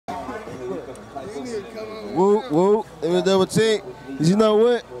Whoop, whoop. Let me double check. 'Cause you know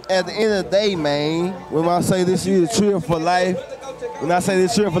what? At the end of the day, man, when I say this is a trip for life, when I say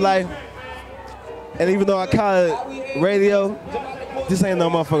this trip for life, and even though I call it radio, this ain't no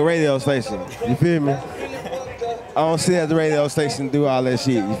motherfucking radio station. You feel me? I don't sit at the radio station and do all that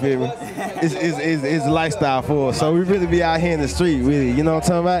shit. You feel me? It's a lifestyle for us. So we really be out here in the street, really. You know what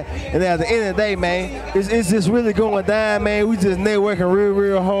I'm talking about? And at the end of the day, man, it's just really going down, man. We just networking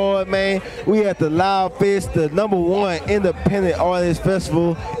real hard, man. We at the Loud Fest, the #1 independent artist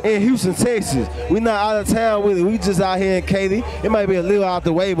festival in Houston, Texas. We not out of town with it. We just out here in Katy. It might be a little out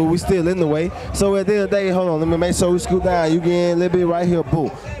the way, but we still in the way. So at the end of the day, hold on, let me make sure we scoot down. You get in a little bit right here,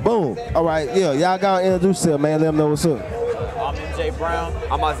 boom. Boom. All right, yeah, y'all gotta introduce yourself, man. Let them know what's up. I'm MJ Brown.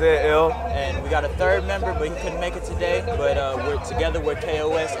 I'm Isaiah L. And we got a third member, but he couldn't make it today. But we're together with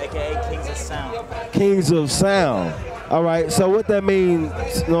KOS, aka Kings of Sound. Kings of Sound. All right, so what that mean,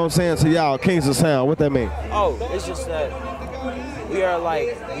 you know what I'm saying, to y'all, Kings of Sound, what that mean? Oh, it's just that we are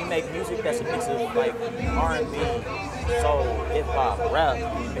like, we make music that's a mix of like R&B, soul, hip hop, rap,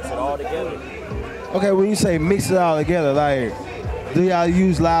 we mix it all together. Okay, when you say mix it all together, like, do y'all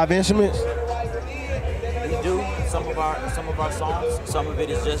use live instruments? We do some of our songs. Some of it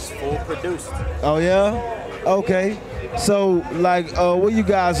is just full produced. Oh yeah? Okay. So like, where you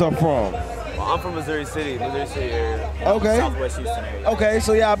guys are from? Well, I'm from Missouri City area. Okay. Southwest Houston area. Okay,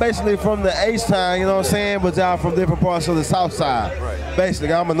 so y'all basically from the H-Town, you know what I'm saying? But y'all from different parts of the South Side. Right.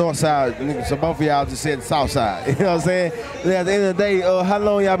 Basically, I'm a North Side, so both of y'all just said the South Side. You know what I'm saying? And at the end of the day, how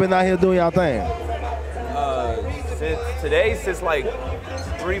long y'all been out here doing y'all thing? Since like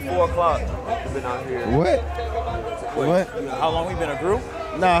 3-4 o'clock, we've been out here. What? How long we been a group?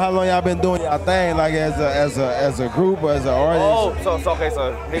 Nah, how long y'all been doing y'all thing, like as a group or as an artist? Oh, so here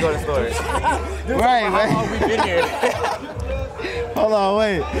go the story. Right, How long we been here? Hold on,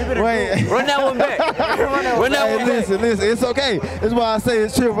 wait. Run that one back. Run that one back. Listen, it's okay. That's why I say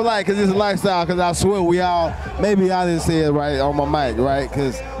it's trip for life, because it's a lifestyle, because I swear we all, maybe I didn't say it right on my mic, right?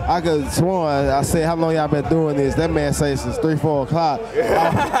 Because I could sworn, I said, how long y'all been doing this? That man say since 3-4 o'clock. I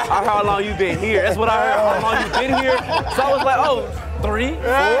heard how long you been here. That's what I heard, how long you been here. So I was like, oh, 3,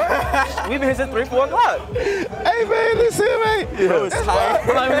 4? We've been here since 3-4 o'clock. Hey man, listen, man.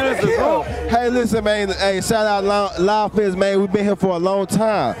 Hey, listen, man. Hey, shout out Loud Fest, man. We've been here for a long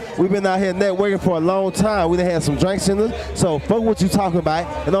time. We've been out here networking for a long time. We done had some drinks in us. So fuck what you talking about,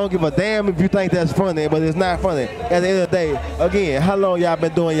 and don't give a damn if you think that's funny, but it's not funny. At the end of the day, again, how long y'all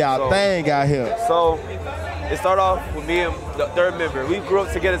been doing y'all thing out here? So it started off with me and the third member. We grew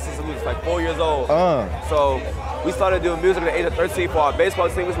up together since we was like 4 years old. So we started doing music at the age of 13 for our baseball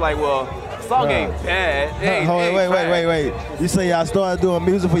team. It was like, well, the song ain't bad. Wait. You say y'all started doing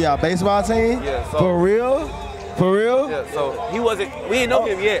music for y'all baseball team? Yeah. So, for real? For real? Yeah, so we didn't know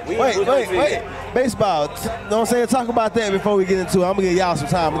him yet. Wait. Baseball, you know what I'm saying? Talk about that before we get into it. I'm going to give y'all some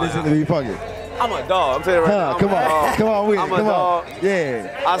time in this interview. Fuck it. I'm a dog. I'm telling you right now. Come on with it. I'm a dog.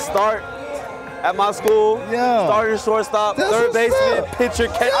 Yeah. I start at my school, starting shortstop, third baseman, pitcher,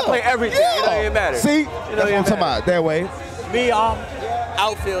 catch. I play everything. It don't even matter. See? That's what I'm talking about. That way. Me,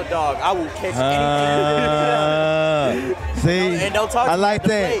 outfield dog. I will catch anything. See? And don't talk I like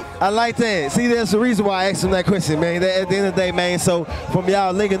that. I like that. See, there's the reason why I asked him that question, man. At the end of the day, man, so from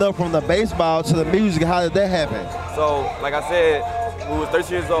y'all linking up from the baseball to the music, how did that happen? So, like I said, we was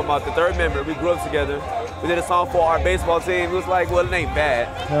 13 years old, the third member. We grew up together. We did a song for our baseball team. It was like, well, it ain't bad.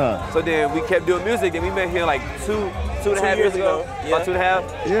 So then we kept doing music, and we met here like two and a half years ago. About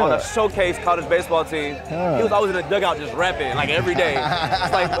 2.5. On a showcase college baseball team. He was always in the dugout just rapping like every day.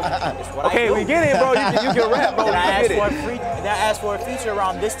 It's like, okay, we get it, bro. You can rap, bro. I asked for a feature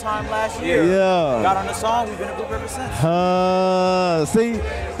around this time last year. Yeah. Got on the song. We've been a group ever since. See,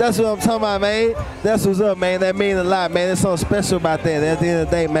 that's what I'm talking about, man. That's what's up, man. That means a lot, man. There's something special about that at the end of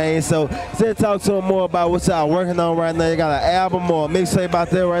the day, man. So, let's talk to him more about what y'all working on right now. You got an album or a mixtape out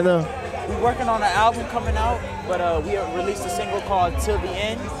there right now? We're working on an album coming out, but we released a single called Till the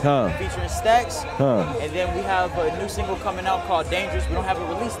End, featuring Stacks. And then we have a new single coming out called Dangerous. We don't have a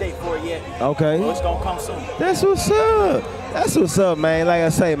release date for it yet. Okay. But it's gonna come soon. That's what's up. That's what's up, man. Like I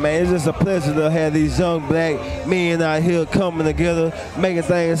say, man, it's just a pleasure to have these young black men out here coming together, making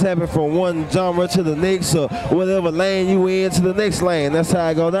things happen from one genre to the next, or whatever lane you in to the next lane. That's how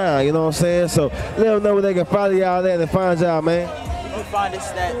I go down, you know what I'm saying? So let them know where they can follow y'all at and find y'all, man. You can find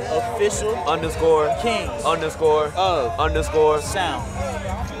us at official _Kings Sound.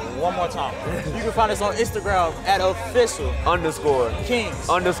 One more time. You can find us on Instagram at official Kings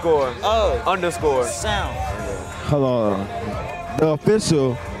Sound. Hold on. The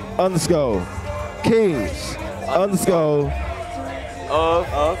official _Kings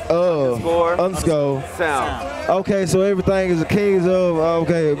underscore sound. Okay, so everything is the Kings of.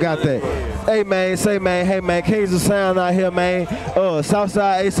 Okay, got that. Hey man, hey man, Kings of Sound out here, man.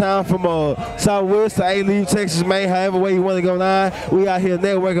 Southside A-Town from Southwest to A-Leave, Texas, man. However way you want to go now, we out here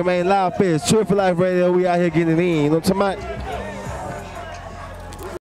networking, man. Live Fest, Trip for Life Radio. We out here getting it in. You know what I'm talking about?